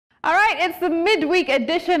right, it's the midweek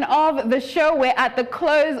edition of the show. We're at the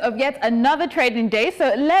close of yet another trading day.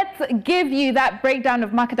 So let's give you that breakdown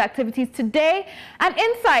of market activities today and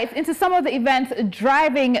insights into some of the events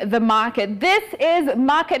driving the market. This is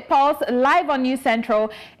Market Pulse live on News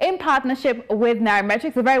Central in partnership with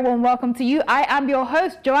Nairametrics. A very warm welcome to you. I am your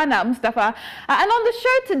host, Joanna Mustafa. And on the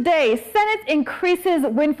show today, Senate increases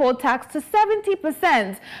windfall tax to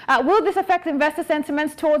 70%. Will this affect investor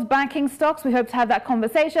sentiments towards banking stocks? We hope to have that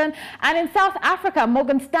conversation. And in South Africa,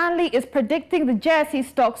 Morgan Stanley is predicting the JSE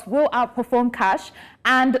stocks will outperform cash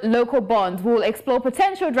and local bonds. We'll explore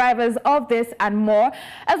potential drivers of this and more.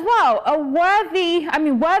 As well, worthy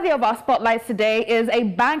of our spotlights today is a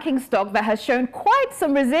banking stock that has shown quite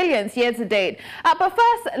some resilience year to date. But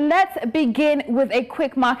first, let's begin with a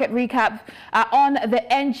quick market recap on the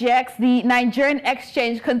NGX, the Nigerian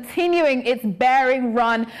exchange continuing its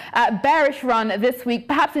bearish run this week.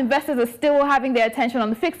 Perhaps investors are still having their attention on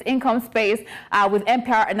the fixed income space with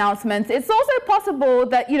NPR announcements. It's also possible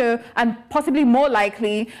that, and possibly more likely,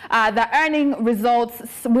 that earning results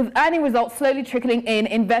slowly trickling in,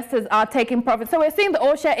 investors are taking profit. So we're seeing the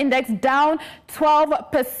All Share Index down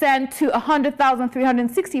 12% to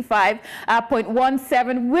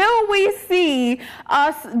 100,365.17. Will we see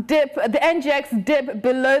the NGX dip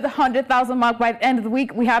below the 100,000 mark by the end of the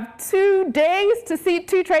week? We have two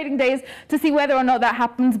trading days to see whether or not that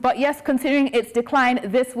happens. But yes, continuing its decline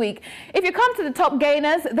this week. If you come to the top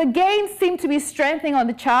gainers, the gains seem to be strengthening on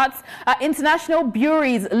the charts. International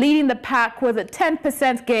Breweries leading the pack with a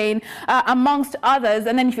 10% gain amongst others.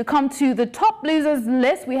 And then if you come to the top losers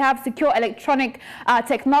list, we have Secure Electronic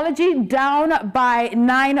Technology down by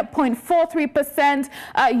 9.43%.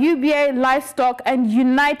 UBA Livestock and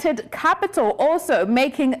United Capital also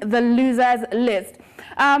making the losers list.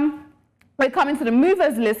 We're coming to the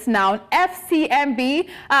movers list now. FCMB,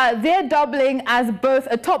 they're doubling as both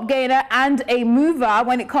a top gainer and a mover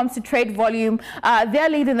when it comes to trade volume. They're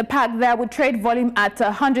leading the pack there with trade volume at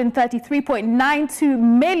 133.92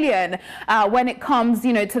 million when it comes,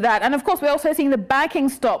 to that. And of course, we're also seeing the banking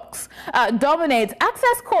stocks dominate.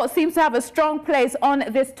 Access Corp seems to have a strong place on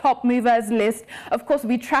this top movers list. Of course,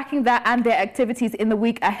 we'll be tracking that and their activities in the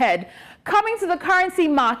week ahead. Coming to the currency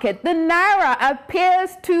market, the Naira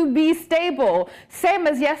appears to be stable. Same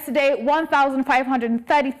as yesterday,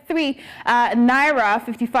 1,533 Naira,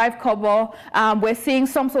 55 kobo. We're seeing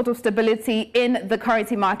some sort of stability in the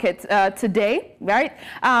currency market today, right?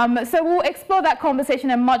 So we'll explore that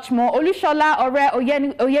conversation and much more. Olushola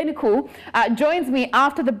Ore-Oyeniku joins me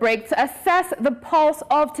after the break to assess the pulse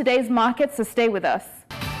of today's market, so stay with us.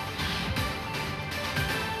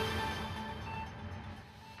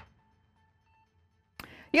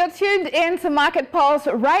 You're tuned in to Market Pulse.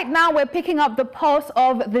 Right now, we're picking up the pulse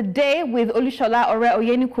of the day with Olushola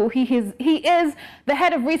Ore-Oyeniku. He is the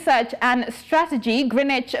head of research and strategy,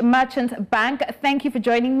 Greenwich Merchant Bank. Thank you for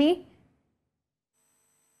joining me.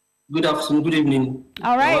 Good afternoon, good evening.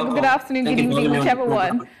 All right, good afternoon, good evening, whichever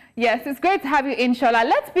one. Yes, it's great to have you, inshallah.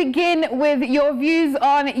 Let's begin with your views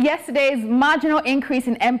on yesterday's marginal increase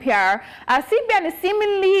in NPR. CBN is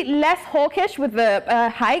seemingly less hawkish with the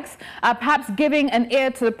hikes, perhaps giving an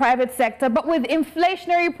ear to the private sector, but with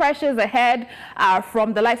inflationary pressures ahead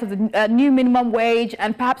from the likes of the new minimum wage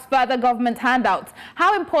and perhaps further government handouts.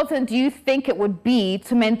 How important do you think it would be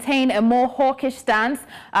to maintain a more hawkish stance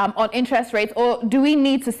on interest rates, or do we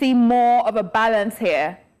need to see more of a balance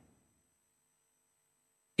here?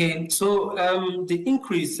 Okay, so the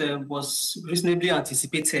increase was reasonably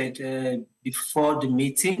anticipated before the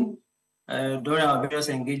meeting. During our various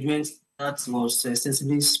engagements, that was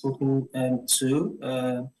extensively spoken to.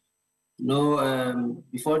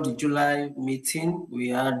 Before the July meeting, we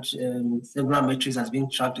had several metrics that's been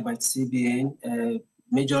tracked by CBN,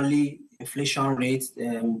 majorly inflation rate,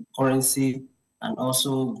 currency, and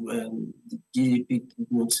also the GDP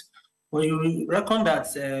growth. Well, you reckon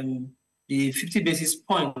that the 50 basis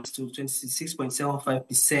points to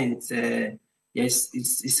 26.75%, yes,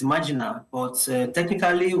 it's marginal, but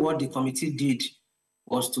technically what the committee did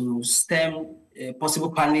was to stem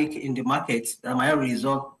possible panic in the market that might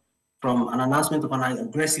result from an announcement of an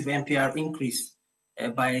aggressive NPR increase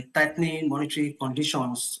by tightening monetary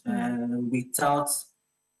conditions without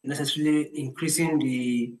necessarily increasing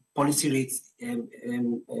the policy rates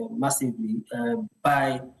massively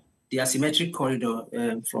by the asymmetric corridor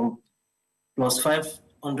from plus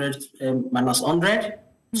 500 minus 100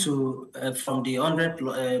 to from the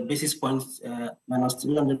 100 basis points minus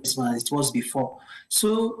 200 basis points it was before.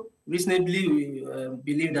 So reasonably, we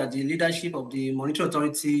believe that the leadership of the Monetary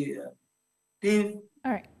Authority, they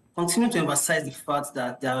continue to emphasize the fact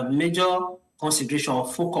that there are major consideration or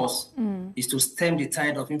focus is to stem the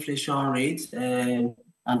tide of inflation rate and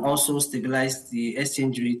also stabilize the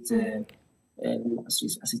exchange rate as it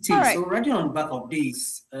is. Right. So already on the back of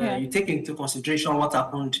this, you take into consideration what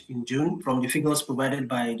happened in June from the figures provided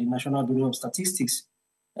by the National Bureau of Statistics.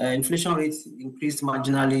 Inflation rate increased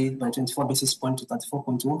marginally by 24 basis points to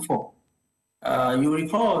 34.14. You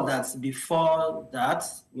recall that before that,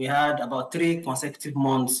 we had about 3 consecutive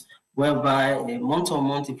months whereby a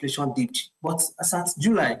month-on-month inflation dipped. But as at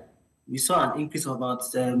July, we saw an increase of about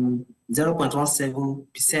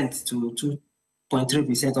 0.17% to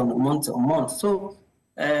 2.3% on month-on-month. So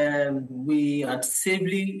we had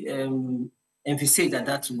safely emphasized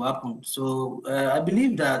that will happen. So I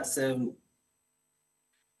believe that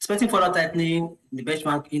expecting further tightening the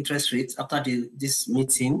benchmark interest rates after this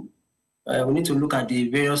meeting, we need to look at the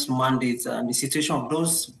various mandates and the situation of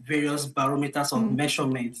those various barometers of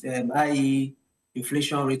measurement, i.e.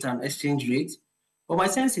 inflation rate and exchange rate. But my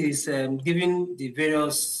sense is, given the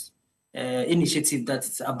various initiatives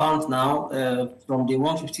that's abound now from the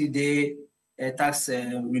 150-day tax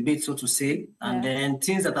rebate, so to say, and then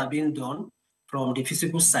things that are being done from the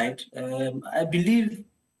physical side, I believe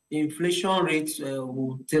inflation rates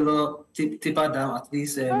will taper down at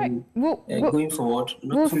least going forward.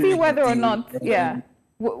 We'll see whether or not,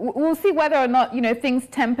 we'll see whether or not, things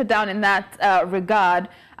temper down in that regard.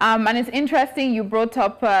 And it's interesting you brought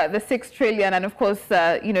up the 6 trillion and, of course,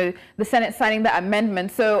 the Senate signing the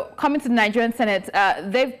amendment. So coming to the Nigerian Senate,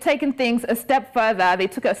 they've taken things a step further. They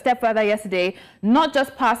took it a step further yesterday, not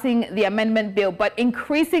just passing the amendment bill, but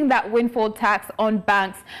increasing that windfall tax on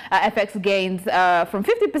banks' FX gains from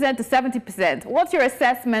 50% to 70%. What's your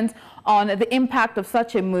assessment on the impact of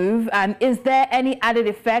such a move? And is there any added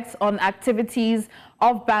effects on activities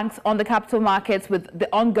of banks on the capital markets with the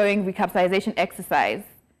ongoing recapitalization exercise?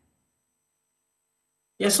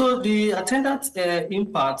 Yeah, so the attendant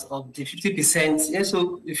impact of the 50%,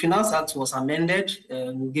 so the Finance Act was amended,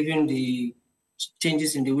 given the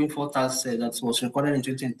changes in the windfall tax that was recorded in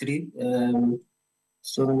 2023.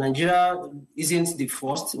 So Nigeria isn't the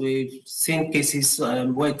first. We've seen cases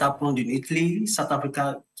where it happened in Italy, South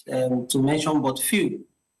Africa, to mention but few.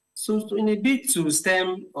 So in a bid to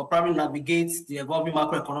stem or probably navigate the evolving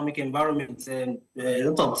macroeconomic environment, a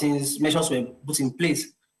lot of measures were put in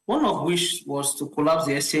place. One of which was to collapse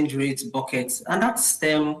the exchange rate buckets, and that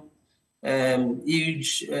stemmed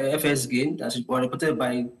huge FS gain that was reported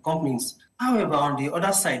by companies. However, on the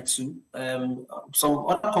other side too, some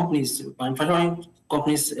other companies, manufacturing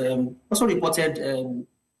companies, also reported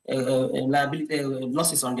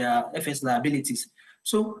losses on their FS liabilities.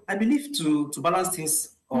 So I believe to balance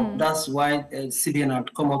things up, that's why CBN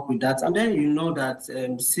had come up with that. And then that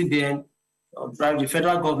CBN, the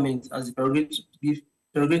federal government, has the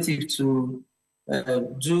prerogative to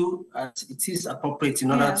do as it is appropriate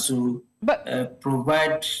in order to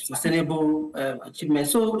provide sustainable achievement.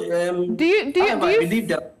 So do you believe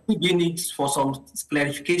that we need for some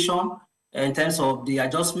clarification in terms of the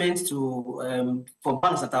adjustments to for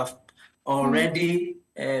banks that have already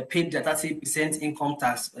paid the 30% income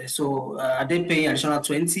tax? So are they paying additional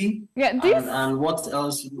 20? Yeah. And what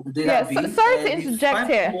else would they be? Sorry to interject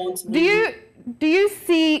here. Do you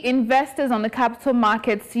see investors on the capital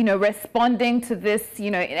markets, responding to this,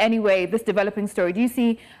 in any way, this developing story? Do you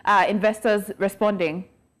see investors responding?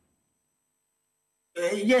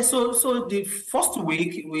 Yes. So the first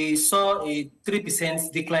week we saw a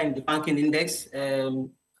 3% decline in the banking index, the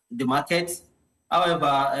market.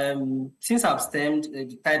 However, since I've stemmed,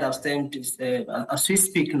 the tide have stemmed as we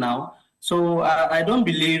speak now. So I don't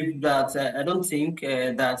believe that. I don't think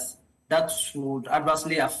that would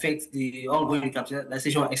adversely affect the ongoing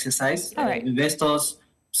recapitalization exercise. Investors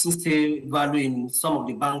still value in some of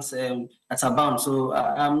the banks that are bound. So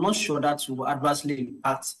I'm not sure that will adversely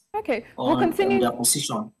impact on their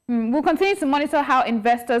position. We'll continue to monitor how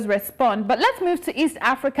investors respond. But let's move to East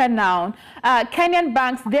Africa now. Kenyan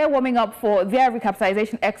banks, they're warming up for their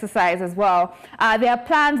recapitalization exercise as well. There are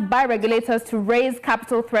plans by regulators to raise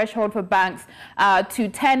capital threshold for banks to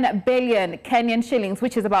 10 billion Kenyan shillings,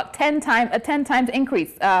 which is about a 10 times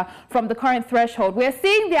increase from the current threshold. We're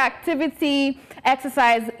seeing the activity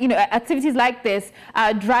exercise, activities like this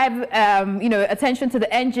drive, attention to the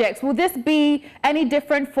NGX. Will this be any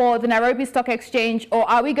different for the Nairobi Stock Exchange, or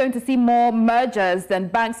are we going to see more mergers than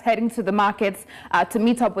banks heading to the markets to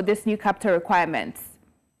meet up with this new capital requirements?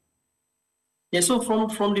 Yeah, so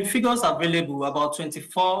from the figures available, about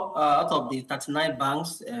 24 out of the 39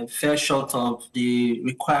 banks fell short of the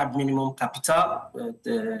required minimum capital.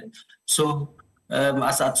 So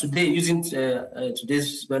as of today, using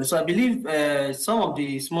today's value. So I believe some of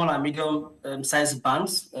the small and medium sized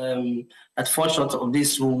banks that fall short of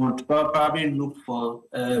this would probably look for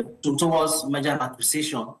towards merger and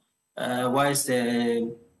acquisition, whilst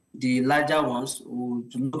the larger ones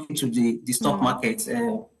would look into the stock market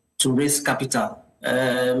to raise capital.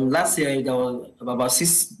 Last year, there was about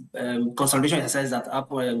 6 consolidation exercises that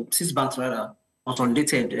happened, 6 banks rather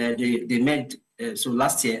consolidated. They made so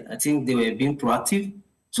last year, I think they were being proactive.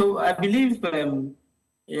 So I believe there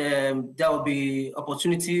will be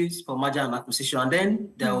opportunities for merger and acquisition, and then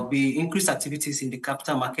there will be increased activities in the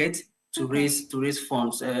capital market to raise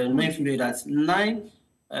funds. Knowing fully that 9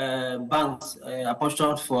 banks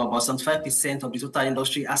apportioned for about 75% of the total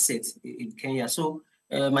industry assets in Kenya. So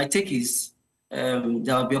my take is there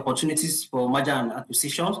will be opportunities for merger and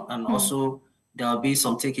acquisitions, and also there will be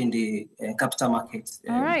some take in the capital market.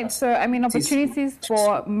 All right. So, I mean, opportunities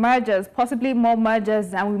for mergers, possibly more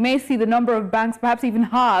mergers, and we may see the number of banks perhaps even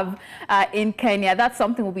halve in Kenya. That's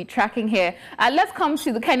something we'll be tracking here. Let's come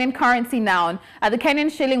to the Kenyan currency now. The Kenyan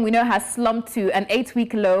shilling, we know, has slumped to an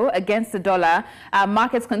 8-week low against the dollar.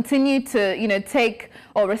 Markets continue to, take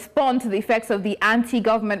or respond to the effects of the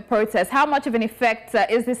anti-government protests. How much of an effect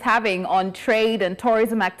is this having on trade and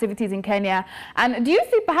tourism activities in Kenya? And do you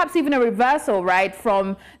see perhaps even a reversal, right,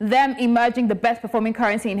 from them emerging the best performing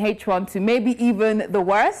currency in H1 to maybe even the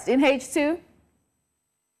worst in H2?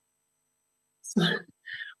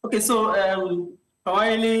 Okay, so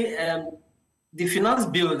primarily the finance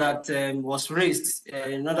bill that was raised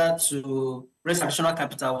in order to raise additional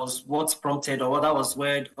capital was what prompted, or that was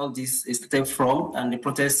where all this is started from, and the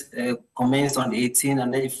protest commenced on the 18th,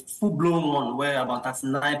 and then a full-blown one where about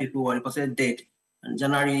 39 people were reported dead on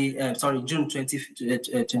June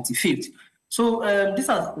 25th. So this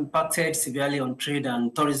has impacted severely on trade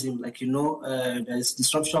and tourism. Like there's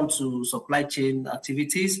disruption to supply chain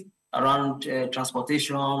activities around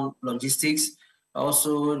transportation, logistics,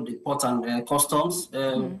 also the port and customs.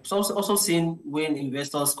 So also seen when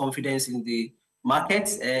investors' confidence in the market.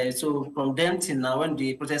 So from then till now, when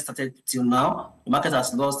the protest started till now, the market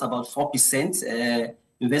has lost about 4%.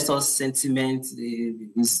 Investors' sentiment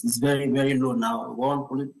is very, very low now.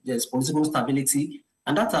 There's political stability,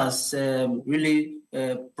 and that has really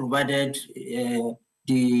provided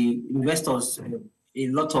the investors a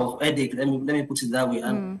lot of headache. Let me put it that way,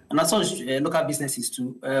 and as such, local businesses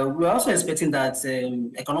too. We're also expecting that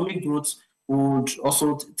economic growth would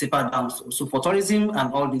also taper down. So for tourism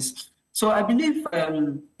and all this. So I believe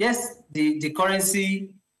yes, the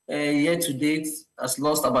currency year to date has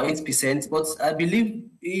lost about 8%, but I believe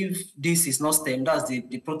if this is not stemmed, that's the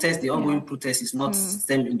protest, the ongoing protest is not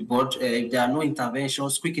stemmed in the board. If there are no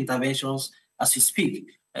interventions, quick interventions as we speak,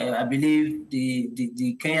 I believe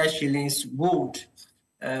the Kenya shillings would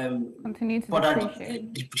continue to further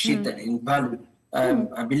depreciate in value.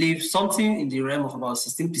 I believe something in the realm of about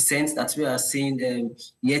 16% that we are seeing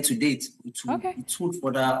year to date, it would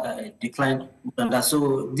further decline.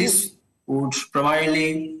 So this would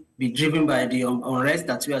primarily be driven by the unrest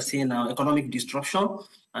that we are seeing now, economic disruption,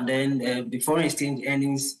 and then the foreign exchange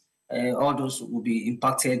earnings. All those will be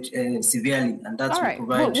impacted severely, and that will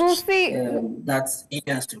provide we'll see. that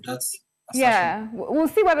evidence to that. Yeah, we'll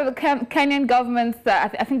see whether the Kenyan government,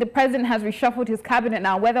 I think the president has reshuffled his cabinet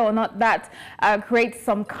now, whether or not that creates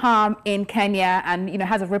some calm in Kenya and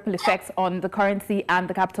has a ripple effects on the currency and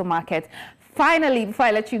the capital market. Finally, before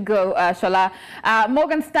I let you go, Shola,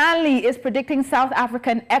 Morgan Stanley is predicting South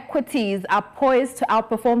African equities are poised to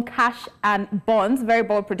outperform cash and bonds. Very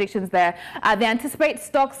bold predictions there. They anticipate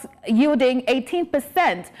stocks yielding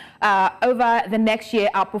 18% over the next year,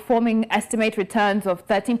 outperforming estimate returns of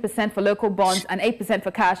 13% for local bonds and 8%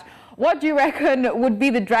 for cash. What do you reckon would be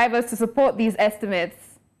the drivers to support these estimates?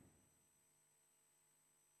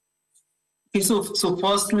 Okay, so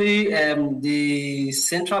firstly, the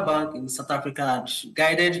central bank in South Africa had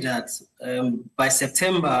guided that by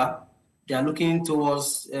September, they are looking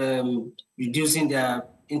towards reducing their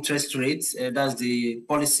interest rates. That's the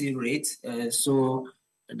policy rate. So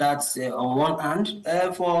that's on one hand.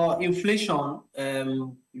 For inflation,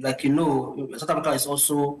 like South Africa is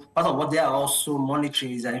also, part of what they are also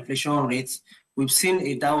monitoring is the inflation rates. We've seen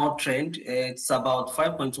a downward trend. It's about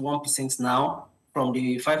 5.1% now, from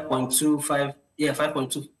the 5.2,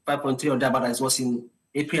 5.3 or thereabout as was in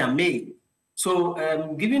April and May. So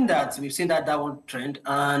given that we've seen that downward trend,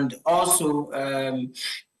 and also a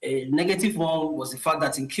negative one was the fact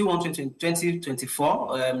that in Q1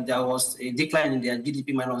 2024, there was a decline in their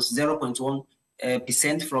GDP minus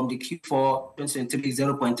 0.1% from the Q4 2023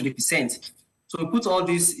 0.3%. So we put all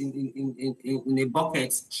this in a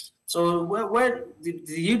bucket. So where the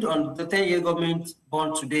yield on the 10-year government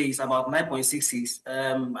bond today is about 9.66,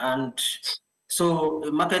 and so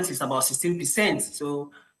the market is about 16%.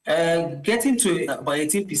 So getting to about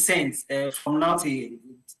 18% from now to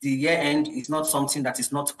the year end is not something that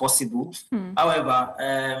is not possible.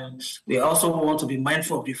 However, we also want to be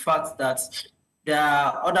mindful of the fact that there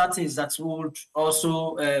are other things that would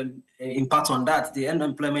also impact on that. The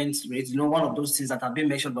unemployment rate, one of those things that have been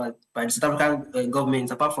mentioned by the South African government,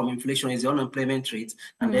 apart from inflation, is the unemployment rate,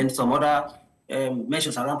 and then some other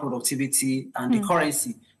measures around productivity and the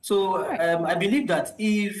currency. So I believe that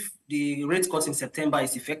if the rate cut in September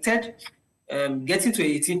is effected, getting to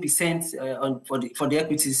 18% for the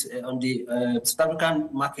equities on the South African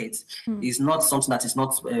market is not something that is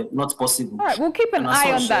not possible. All right, we'll keep an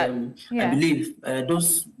eye on that. I believe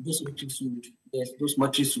those metrics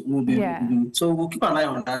will be. So we'll keep an eye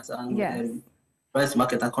on that and price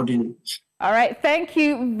market accordingly. All right, thank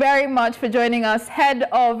you very much for joining us, Head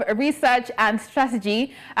of Research and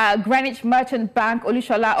Strategy, Greenwich Merchant Bank,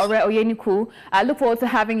 Olusola Ore-Oyeniku. I look forward to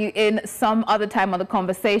having you in some other time on the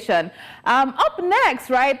conversation. Up next,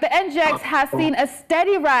 right, the NGX has seen a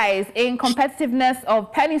steady rise in competitiveness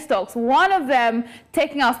of penny stocks. One of them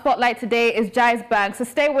taking our spotlight today is Jais Bank. So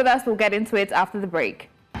stay with us, we'll get into it after the break.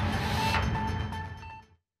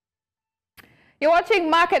 You're watching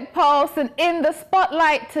Market Pulse, and in the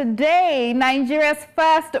spotlight today, Nigeria's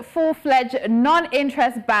first full-fledged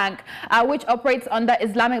non-interest bank, which operates under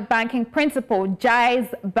Islamic banking principle,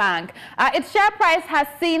 Jais Bank. Its share price has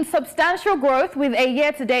seen substantial growth with a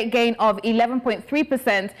year-to-date gain of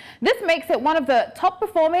 11.3%. This makes it one of the top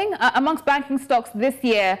performing amongst banking stocks this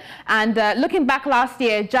year. And looking back last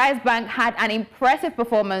year, Jais Bank had an impressive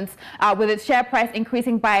performance with its share price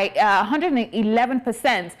increasing by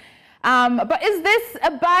 111%. But is this a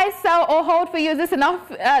buy, sell, or hold for you? Is this enough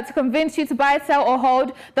to convince you to buy, sell, or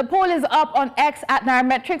hold? The poll is up on X at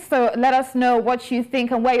Nairametrics, so let us know what you think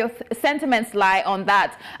and where your sentiments lie on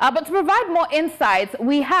that. But to provide more insights,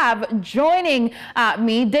 we have joining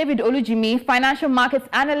me, David Olujimi, financial markets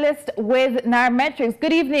analyst with Nairametrics.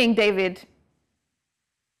 Good evening, David.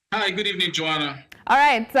 Hi, good evening, Joanna. All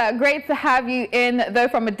right, great to have you in, though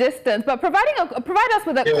from a distance. But provide us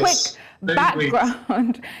with a quick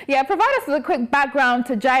background. Provide us with a quick background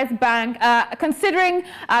to Jais Bank. Considering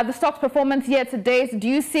the stock's performance year to date, do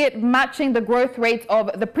you see it matching the growth rate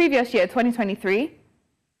of the previous year, 2023?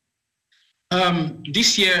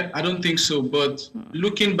 This year, I don't think so. But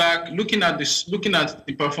looking at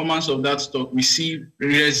the performance of that stock, we see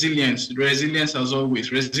resilience as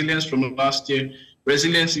always, resilience from last year,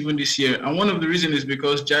 resilience even this year. And one of the reasons is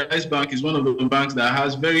because Jais Bank is one of the banks that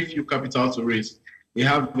has very few capital to raise. They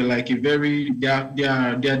have like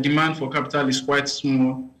their demand for capital is quite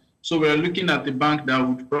small. So we're looking at the bank that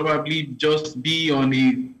would probably just be on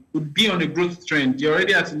a growth trend. They're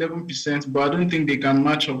already at 11%, but I don't think they can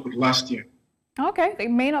match up with last year. Okay, they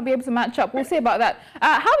may not be able to match up. We'll see about that.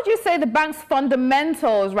 How would you say the bank's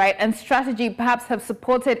fundamentals, right, and strategy perhaps have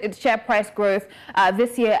supported its share price growth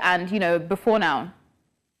this year and, before now?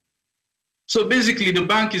 So basically, the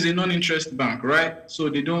bank is a non-interest bank, right? So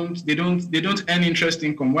they don't earn interest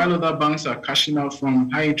income. While other banks are cashing out from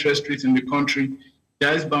high interest rates in the country,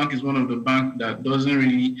 Jais Bank is one of the banks that doesn't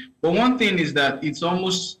really. But one thing is that it's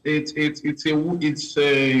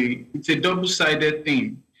a double-sided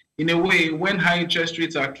thing. In a way, when high interest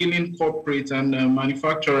rates are killing corporates and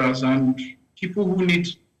manufacturers and people who need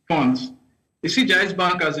funds, they see Jais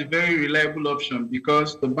Bank as a very reliable option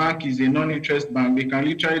because the bank is a non-interest bank. They can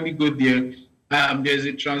literally go there. There's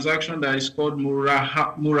a transaction that is called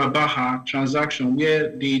Murabaha transaction, where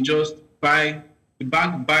they just buy, the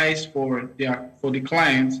bank buys for the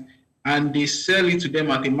clients and they sell it to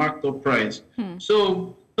them at a marked up price.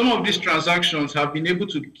 So some of these transactions have been able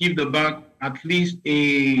to give the bank at least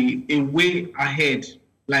a way ahead.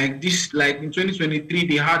 Like in 2023,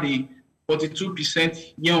 they had a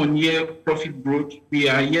 42% year-on-year profit growth. We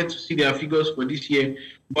are yet to see their figures for this year,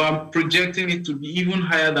 but I'm projecting it to be even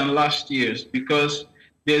higher than last year's because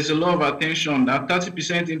there's a lot of attention. At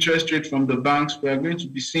 30% interest rate from the banks, we are going to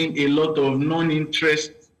be seeing a lot of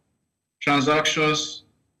non-interest transactions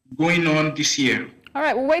going on this year. All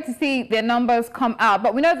right, we'll wait to see their numbers come out.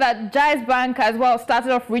 But we know that Jais Bank as well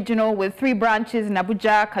started off regional with 3 branches in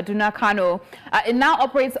Abuja, Kaduna, Kano. It now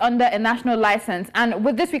operates under a national license. And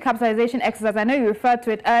with this recapitalization exercise, I know you referred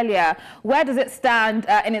to it earlier, where does it stand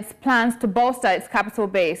in its plans to bolster its capital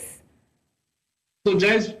base? So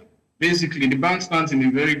Jais, basically, the bank stands in a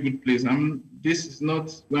very good place. We don't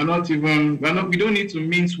need to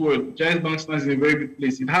mince words. Jais Bank stands in a very good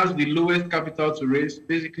place. It has the lowest capital to raise.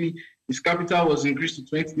 Basically, His capital was increased to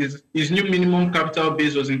 20. His new minimum capital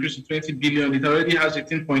base was increased to 20 billion. It already has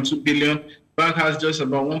 18.2 billion. Bank has just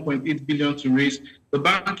about 1.8 billion to raise. The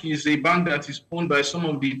bank is a bank that is owned by some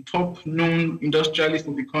of the top known industrialists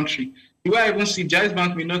in the country. You will even see Jais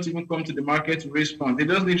Bank may not even come to the market to raise funds. They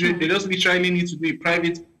just literally need to do a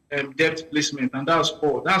private debt placement, and that's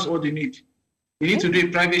all. That's all they need. They need to do a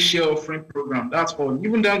private share offering program. That's all.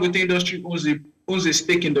 Even Dangote Industry owns a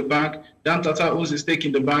stake in the bank. Dan Tata owns a stake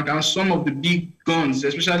in the bank, and some of the big guns,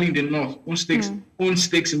 especially in the north, own stakes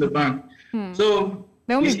in the bank. So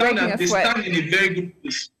they stand in a very good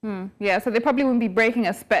place. Yeah, so they probably wouldn't be breaking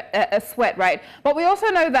a sweat, right? But we also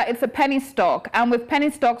know that it's a penny stock, and with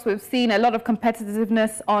penny stocks, we've seen a lot of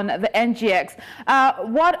competitiveness on the NGX.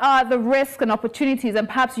 What are the risks and opportunities, and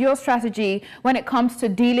perhaps your strategy when it comes to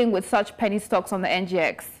dealing with such penny stocks on the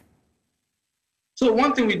NGX? So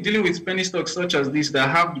one thing with dealing with penny stocks such as this that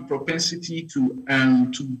have the propensity to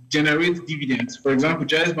generate dividends. For example,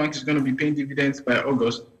 Jais Bank is going to be paying dividends by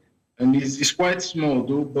August. And it's quite small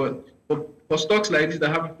though, but for stocks like this that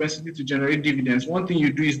have a propensity to generate dividends, one thing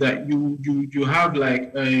you do is that you have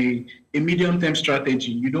like a medium-term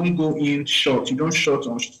strategy. You don't go in short. You don't short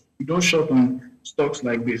on stocks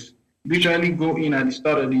like this. You literally go in at the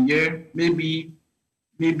start of the year, maybe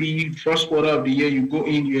first quarter of the year. You go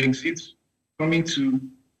in, you exit,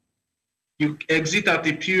 you exit at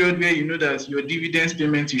a period where you know that your dividends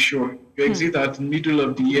payment is sure. You exit at the middle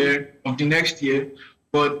of the year of the next year.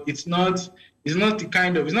 But it's not the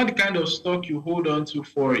kind of stock you hold on to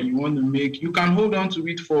for you want to make. You can hold on to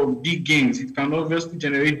it for big gains. It can obviously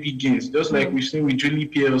generate big gains, just like we've seen with Julie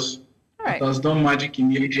PLC. That has done magic in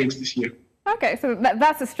the NGX this year. Okay, so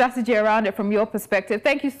that's a strategy around it from your perspective.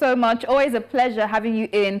 Thank you so much. Always a pleasure having you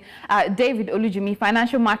in, David Olujimi,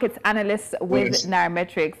 financial markets analyst with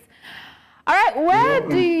Nairametrics. All right, where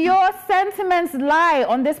do your sentiments lie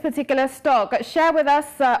on this particular stock? Share with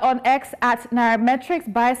us on X at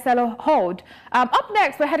Nairametrics, buy, sell, or hold. Up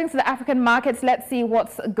next, we're heading to the African markets. Let's see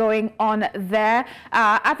what's going on there.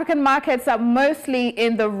 African markets are mostly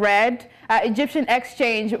in the red. Egyptian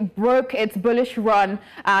exchange broke its bullish run.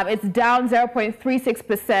 It's down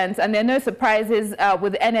 0.36%, and there are no surprises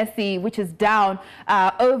with NSE, which is down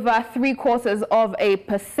over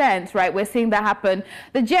 0.75%. Right, we're seeing that happen.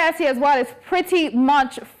 The JSE as well is pretty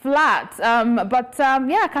much flat,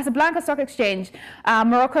 yeah, Casablanca Stock Exchange,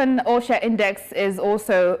 Moroccan All-Share Index is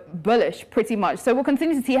also bullish, pretty much. So we'll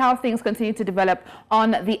continue to see how things continue to develop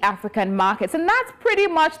on the African markets, and that's pretty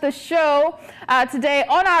much the show today.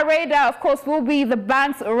 On our radar, of course, will be the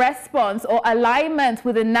bank's response or alignment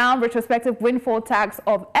with the now retrospective windfall tax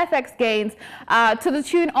of FX gains to the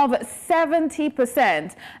tune of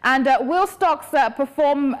 70%. And will stocks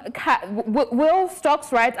outperform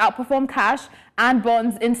cash and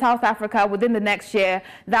bonds in South Africa within the next year?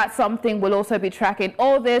 That's something we'll also be tracking.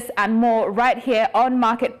 All this and more right here on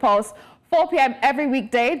Market Pulse, 4 p.m. every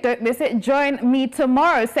weekday. Don't miss it. Join me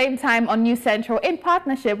tomorrow, same time on News Central in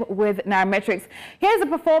partnership with Nairametrics. Here's the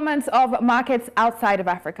performance of markets outside of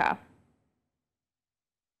Africa.